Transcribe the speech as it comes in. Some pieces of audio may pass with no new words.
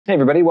Hey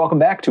everybody, welcome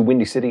back to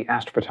Windy City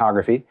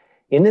Astrophotography.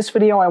 In this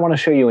video, I want to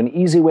show you an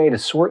easy way to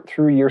sort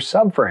through your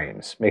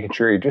subframes, making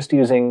sure you're just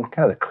using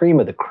kind of the cream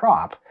of the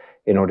crop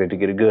in order to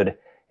get a good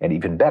and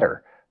even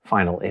better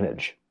final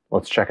image.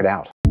 Let's check it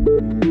out.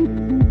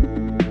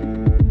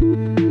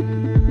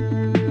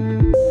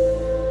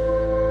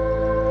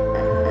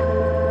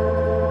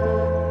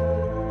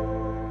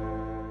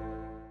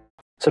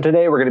 So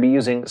today we're going to be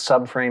using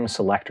Subframe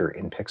Selector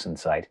in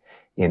Pixinsight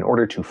in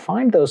order to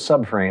find those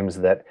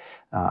subframes that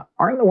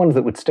aren't the ones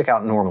that would stick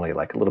out normally,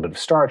 like a little bit of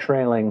star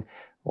trailing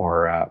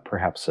or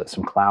perhaps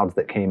some clouds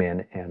that came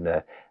in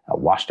and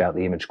washed out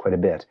the image quite a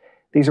bit.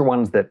 These are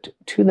ones that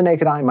to the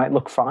naked eye might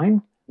look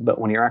fine, but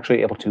when you're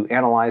actually able to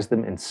analyze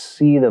them and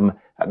see them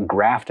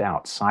graphed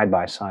out side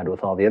by side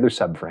with all the other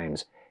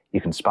subframes,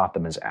 you can spot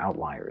them as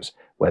outliers,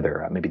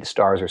 whether maybe the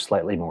stars are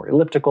slightly more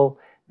elliptical,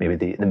 maybe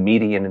the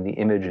median in the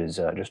image is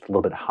just a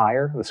little bit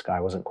higher. The sky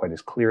wasn't quite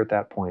as clear at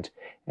that point.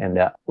 And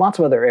lots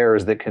of other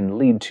errors that can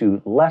lead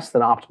to less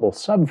than optimal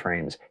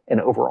subframes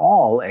and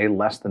overall a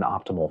less than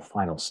optimal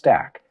final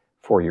stack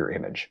for your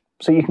image.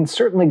 So you can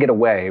certainly get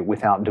away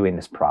without doing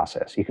this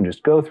process. You can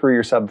just go through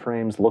your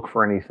subframes, look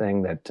for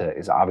anything that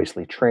is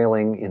obviously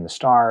trailing in the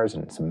stars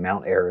and some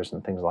mount errors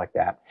and things like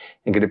that,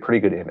 and get a pretty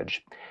good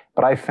image.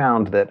 But I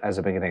found that as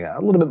I've been getting a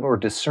little bit more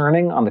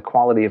discerning on the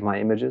quality of my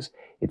images,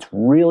 it's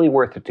really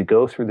worth it to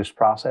go through this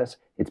process.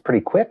 It's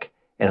pretty quick,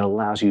 and it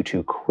allows you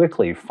to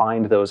quickly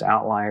find those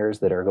outliers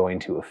that are going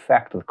to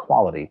affect the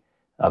quality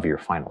of your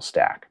final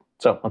stack.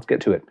 So let's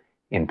get to it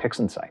in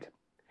Pixinsight.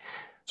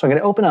 So I'm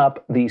going to open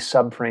up the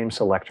Subframe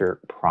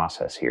Selector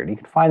process here. And you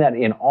can find that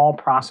in all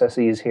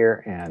processes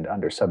here and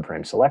under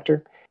Subframe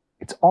Selector.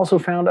 It's also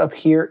found up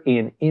here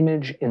in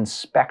Image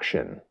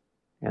Inspection.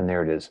 And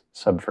there it is,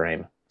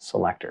 Subframe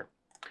Selector.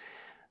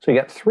 So you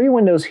got three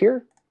windows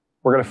here.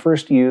 We're going to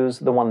first use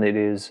the one that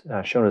is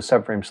shown as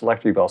Subframe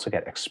Selector. You've also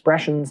got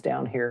expressions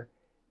down here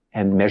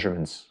and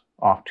measurements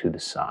off to the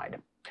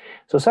side.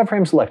 So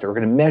Subframe Selector, we're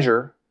going to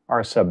measure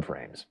our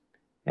subframes.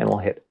 And we'll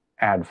hit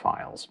Add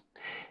Files.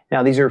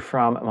 Now, these are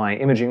from my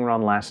imaging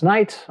run last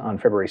night on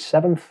February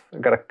 7th.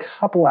 I've got a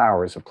couple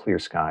hours of clear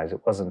skies.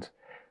 It wasn't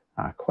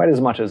quite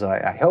as much as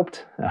I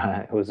hoped.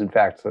 It was, in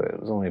fact, it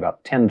was only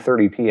about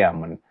 10:30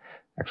 p.m. when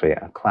actually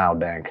a cloud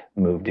bank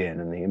moved in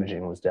and the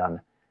imaging was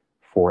done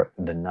for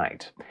the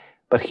night.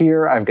 But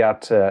here I've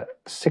got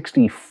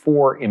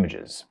 64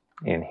 images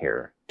in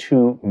here,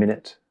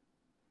 2-minute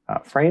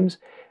frames.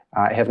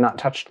 I have not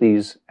touched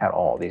these at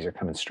all. These are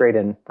coming straight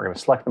in. We're going to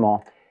select them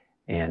all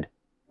and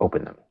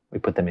open them. We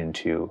put them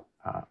into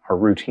our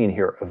routine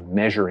here of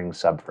measuring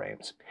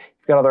subframes.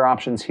 You've got other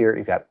options here.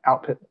 You've got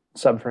output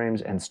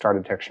subframes and star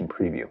detection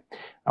preview.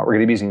 We're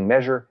going to be using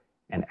measure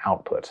and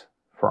output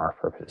for our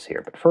purpose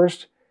here. But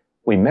first,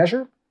 we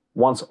measure.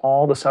 Once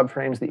all the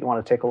subframes that you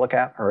want to take a look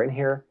at are in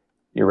here,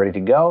 you're ready to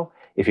go.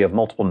 If you have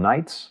multiple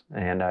nights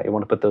and you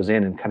want to put those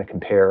in and kind of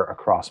compare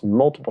across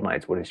multiple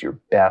nights, what is your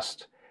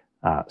best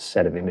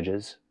set of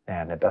images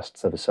and a best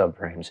set of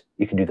subframes,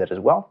 you can do that as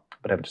well.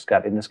 But I've just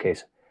got, in this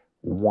case,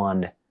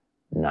 one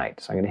night.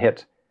 So I'm going to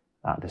hit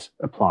this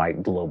Apply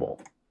Global.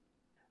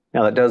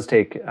 Now that does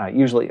take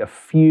usually a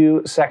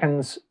few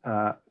seconds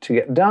to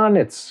get done.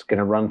 It's going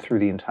to run through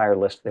the entire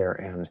list there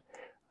and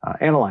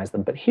analyze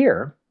them. But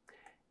here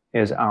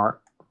is our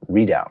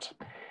readout.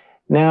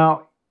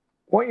 Now,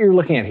 what you're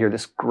looking at here,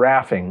 this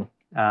graphing,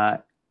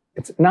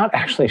 it's not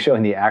actually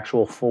showing the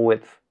actual full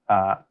width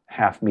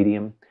half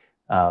medium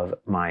of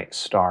my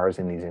stars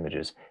in these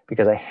images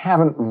because I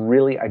haven't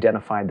really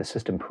identified the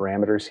system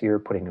parameters here,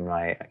 putting in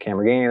my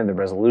camera gain and the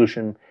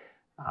resolution,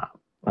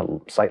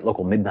 site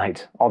local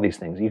midnight, all these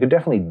things. You could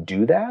definitely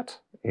do that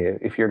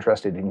if you're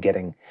interested in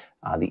getting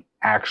the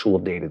actual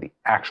data, the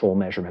actual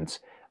measurements,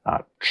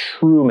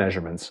 true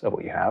measurements of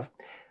what you have.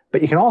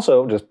 But you can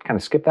also just kind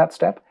of skip that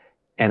step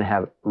and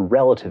have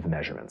relative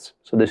measurements.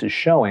 So this is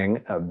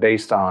showing,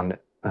 based on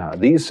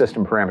these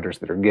system parameters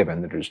that are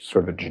given, that are just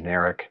sort of a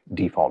generic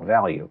default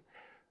value,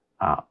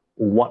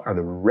 what are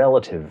the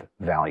relative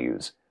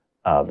values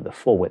of the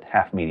full width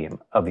half medium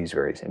of these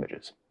various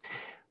images.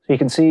 So you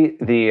can see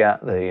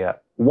the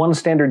one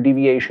standard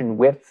deviation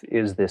width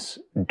is this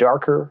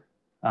darker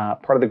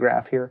part of the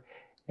graph here,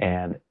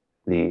 and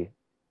the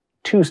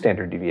two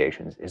standard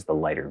deviations is the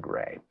lighter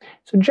gray.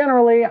 So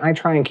generally, I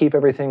try and keep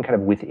everything kind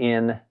of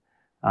within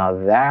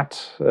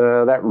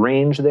that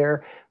range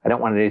there. I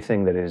don't want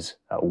anything that is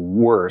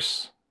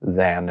worse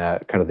than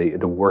kind of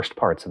the worst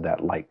parts of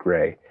that light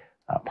gray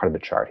part of the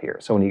chart here.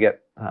 So when you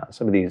get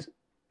some of these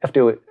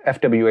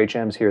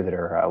FWHMs here that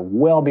are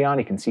well beyond,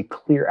 you can see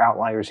clear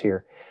outliers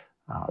here.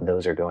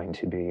 Those are going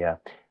to be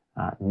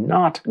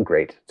not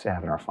great to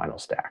have in our final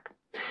stack.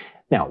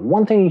 Now,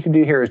 one thing you can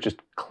do here is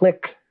just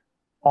click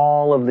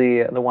all of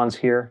the ones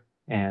here,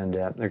 and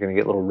they're going to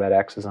get little red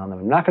X's on them.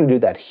 I'm not going to do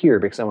that here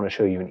because I want to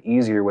show you an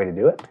easier way to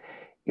do it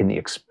in the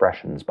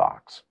expressions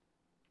box.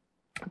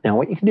 Now,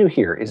 what you can do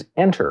here is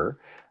enter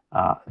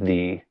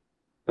the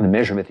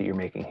measurement that you're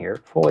making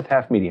here, full width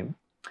half medium,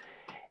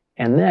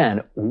 and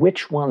then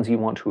which ones you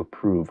want to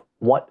approve,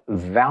 what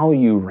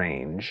value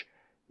range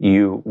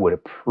you would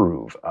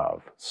approve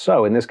of.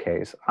 So in this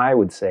case, I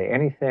would say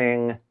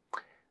anything,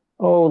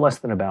 less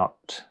than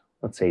about,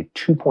 let's say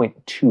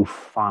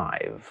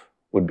 2.25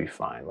 would be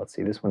fine. Let's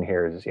see, this one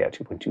here is,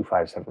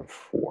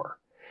 2.2574.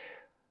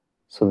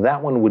 So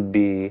that one would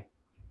be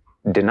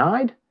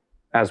denied,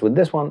 as with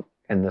this one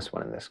and this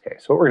one in this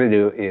case. So what we're going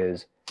to do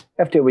is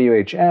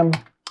FWHM,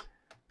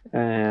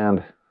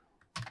 and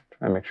try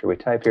and make sure we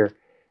type here,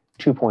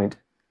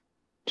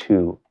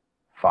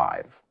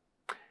 2.25.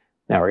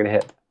 Now we're going to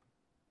hit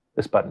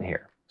this button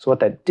here. So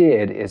what that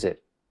did is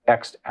it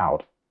X'd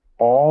out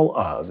all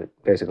of, it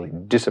basically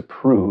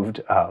disapproved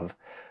of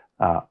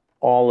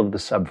all of the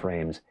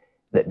subframes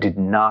that did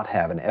not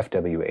have an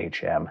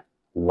FWHM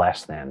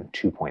less than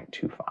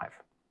 2.25.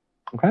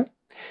 Okay?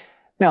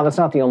 Now that's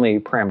not the only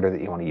parameter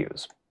that you want to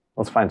use.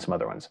 Let's find some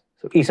other ones.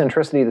 So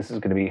eccentricity, this is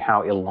going to be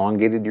how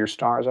elongated your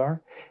stars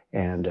are,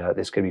 and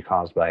this could be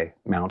caused by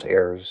mount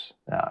errors,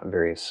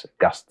 various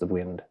gusts of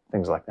wind,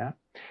 things like that.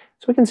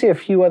 So we can see a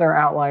few other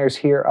outliers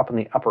here up in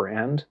the upper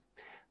end.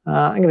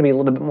 I'm going to be a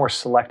little bit more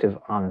selective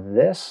on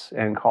this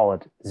and call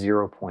it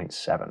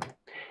 0.7.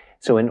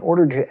 So in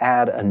order to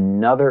add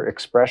another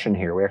expression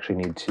here, we actually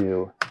need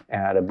to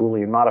add a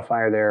Boolean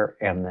modifier there,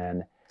 and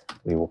then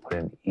we will put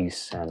in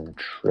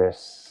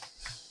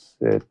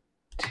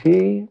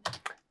eccentricity,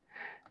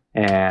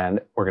 and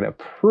we're going to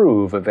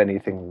approve of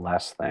anything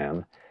less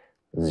than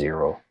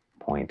 0.7,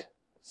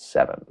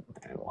 and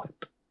we'll hit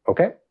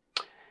OK.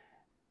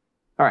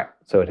 All right,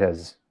 so it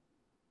has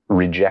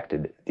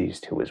rejected these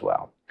two as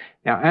well.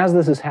 Now, as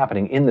this is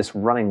happening in this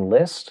running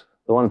list,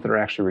 the ones that are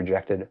actually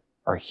rejected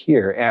are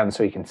here, and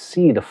so you can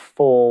see the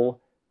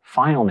full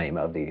file name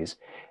of these,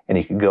 and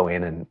you can go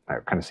in and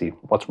kind of see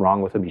what's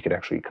wrong with them. You could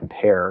actually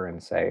compare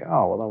and say,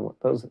 oh, well,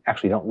 those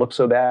actually don't look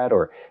so bad,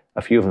 or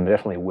a few of them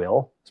definitely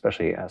will,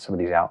 especially some of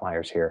these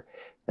outliers here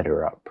that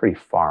are pretty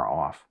far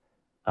off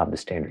of the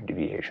standard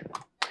deviation.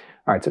 All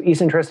right, so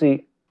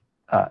eccentricity,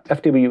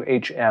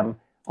 FWHM,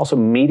 also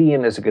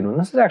median is a good one.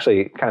 This is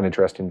actually kind of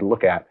interesting to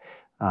look at.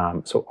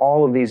 So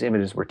all of these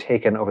images were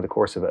taken over the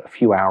course of a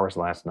few hours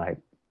last night.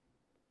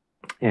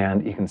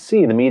 And you can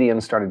see the median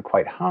started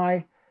quite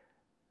high,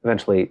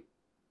 eventually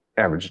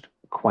averaged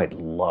quite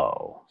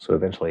low. So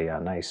eventually a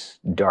nice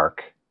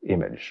dark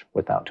image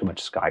without too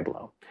much sky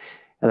glow.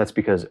 And that's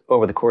because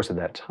over the course of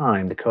that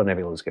time, the cone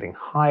nebula was getting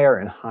higher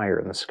and higher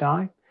in the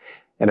sky.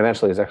 And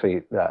eventually it was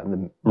actually,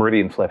 the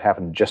meridian flip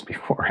happened just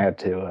before I had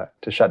to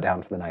shut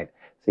down for the night.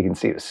 So you can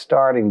see it was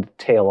starting to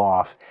tail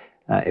off.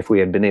 If we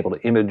had been able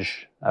to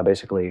image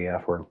basically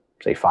for,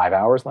 say, 5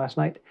 hours last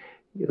night,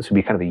 this would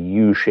be kind of a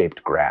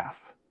U-shaped graph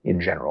in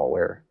general,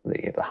 where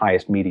the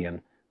highest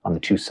median on the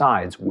two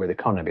sides, where the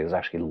cone nebula is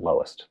actually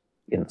lowest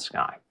in the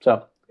sky. So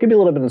it could be a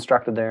little bit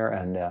instructive there,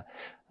 and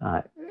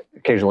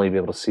occasionally be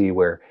able to see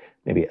where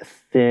maybe a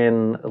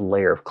thin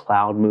layer of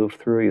cloud moved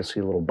through. You'll see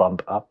a little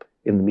bump up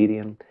in the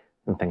median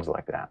and things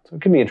like that. So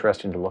it can be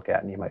interesting to look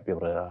at, and you might be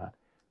able to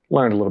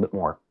learn a little bit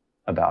more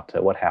about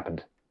what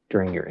happened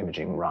during your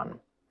imaging run.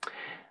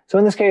 So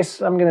in this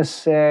case, I'm going to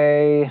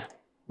say,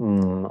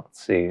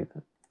 let's see,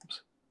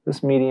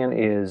 this median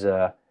is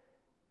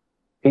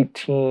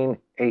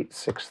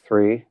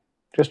 18,863.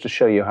 Just to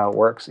show you how it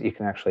works, you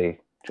can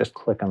actually just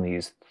click on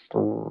these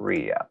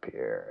three up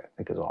here, I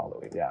think is all that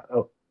we've got.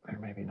 Oh, there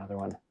may be another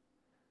one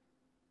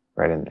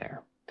right in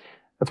there.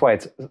 That's why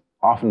it's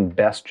often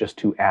best just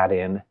to add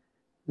in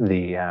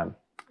the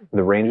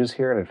ranges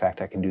here. And in fact,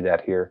 I can do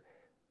that here.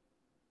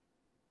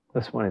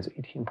 This one is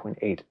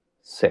 18.86.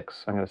 So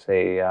I'm going to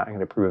say, I'm going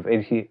to approve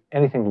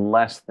anything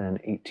less than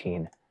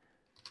 18.8.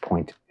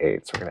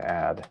 So we're going to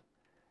add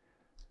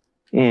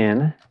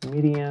in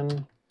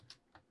median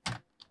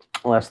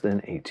less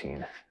than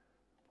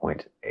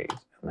 18.8.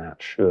 And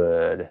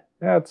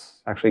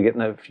that's actually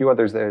getting a few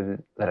others there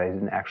that I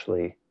didn't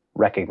actually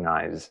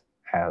recognize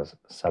as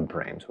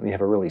subframes. When you have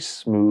a really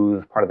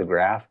smooth part of the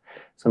graph,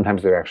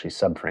 sometimes there are actually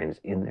subframes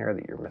in there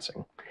that you're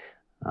missing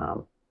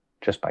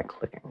just by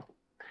clicking.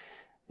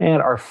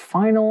 And our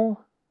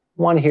final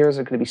one here is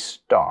going to be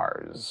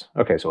stars.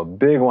 Okay, so a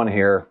big one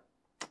here.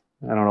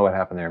 I don't know what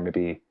happened there.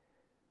 Maybe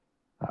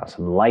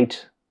some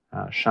light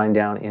shine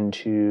down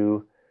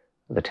into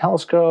the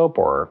telescope,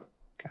 or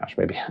gosh,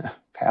 maybe a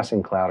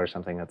passing cloud or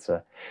something. That's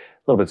a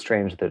little bit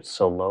strange that it's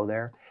so low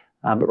there.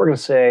 But we're going to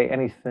say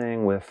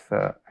anything with,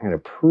 I'm going to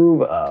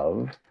approve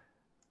of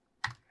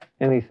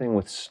anything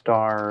with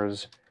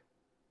stars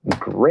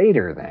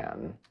greater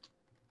than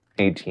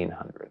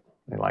 1,800.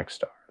 They like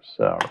stars,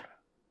 so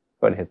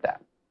go ahead and hit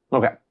that.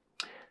 Okay,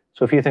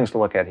 so a few things to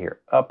look at here.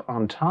 Up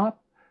on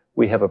top,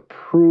 we have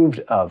approved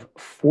of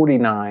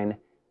 49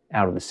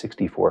 out of the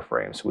 64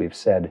 frames. So we've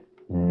said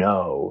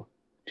no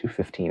to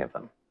 15 of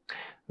them.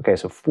 Okay,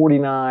 so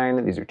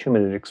 49, these are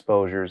 2-minute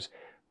exposures.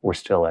 We're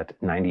still at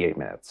 98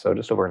 minutes, so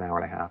just over an hour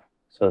and a half.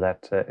 So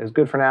that is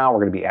good for now.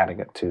 We're going to be adding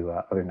it to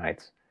other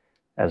nights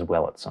as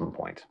well at some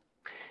point.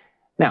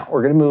 Now,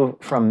 we're going to move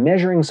from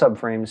measuring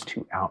subframes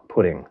to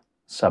outputting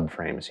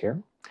subframes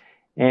here.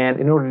 And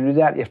in order to do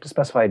that, you have to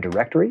specify a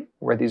directory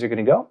where these are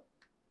going to go.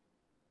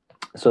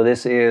 So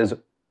this is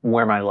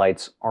where my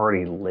lights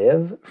already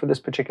live for this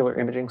particular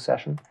imaging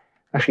session.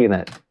 I'm actually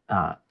going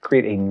to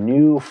create a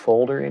new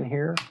folder in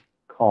here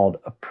called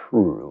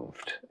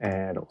Approved.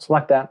 And I'll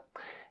select that,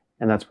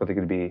 and that's where they're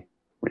going to be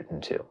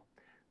written to.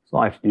 So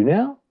all I have to do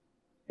now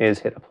is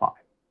hit Apply. All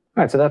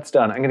right, so that's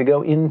done. I'm going to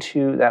go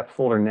into that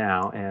folder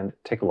now and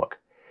take a look.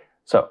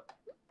 So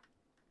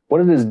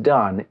what it has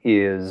done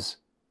is,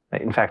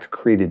 in fact,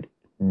 created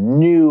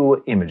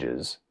new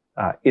images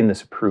in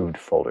this Approved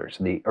folder.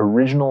 So the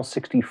original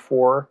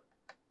 64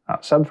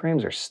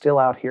 subframes are still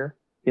out here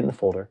in the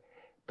folder,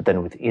 but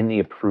then within the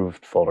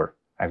Approved folder,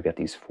 I've got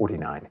these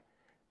 49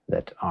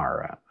 that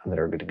are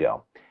good to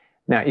go.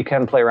 Now, you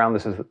can play around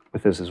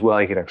with this as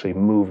well. You could actually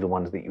move the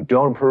ones that you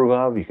don't approve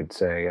of. You could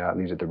say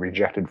these are the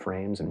rejected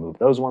frames and move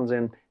those ones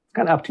in. It's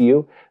kind of up to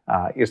you.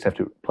 You just have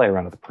to play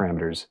around with the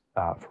parameters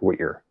for what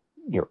you're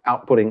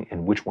outputting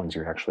and which ones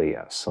you're actually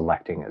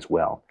selecting as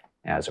well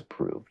as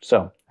approved.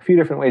 So a few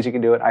different ways you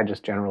can do it. I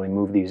just generally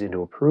move these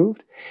into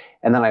approved,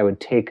 and then I would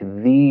take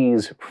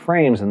these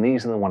frames, and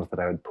these are the ones that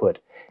I would put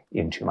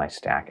into my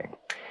stacking.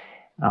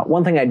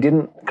 One thing I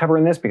didn't cover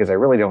in this, because I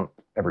really don't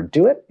ever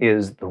do it,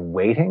 is the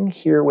weighting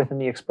here within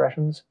the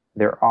expressions.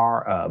 There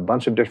are a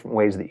bunch of different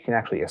ways that you can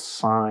actually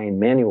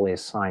manually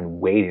assign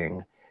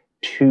weighting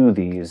to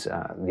these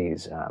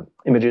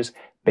images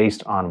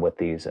based on what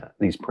these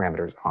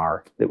parameters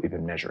are that we've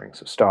been measuring.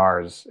 So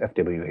stars,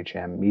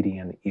 FWHM,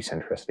 median,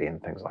 eccentricity,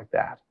 and things like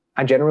that.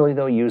 I generally,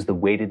 though, use the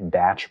weighted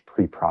batch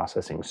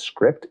preprocessing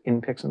script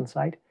in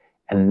Pixinsight,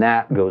 and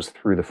that goes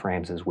through the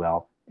frames as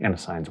well and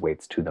assigns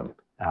weights to them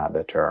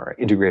that are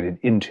integrated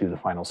into the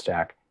final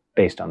stack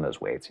based on those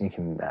weights. And you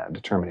can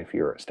determine if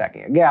you're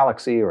stacking a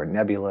galaxy or a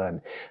nebula,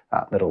 and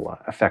that'll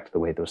affect the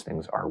way those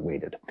things are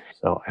weighted.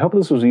 So I hope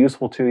this was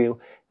useful to you.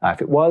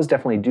 If it was,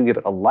 definitely do give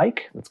it a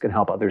like. That's going to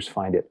help others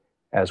find it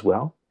as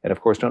well. And of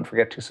course, don't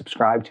forget to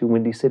subscribe to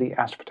Windy City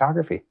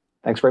Astrophotography.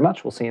 Thanks very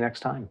much. We'll see you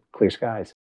next time. Clear skies.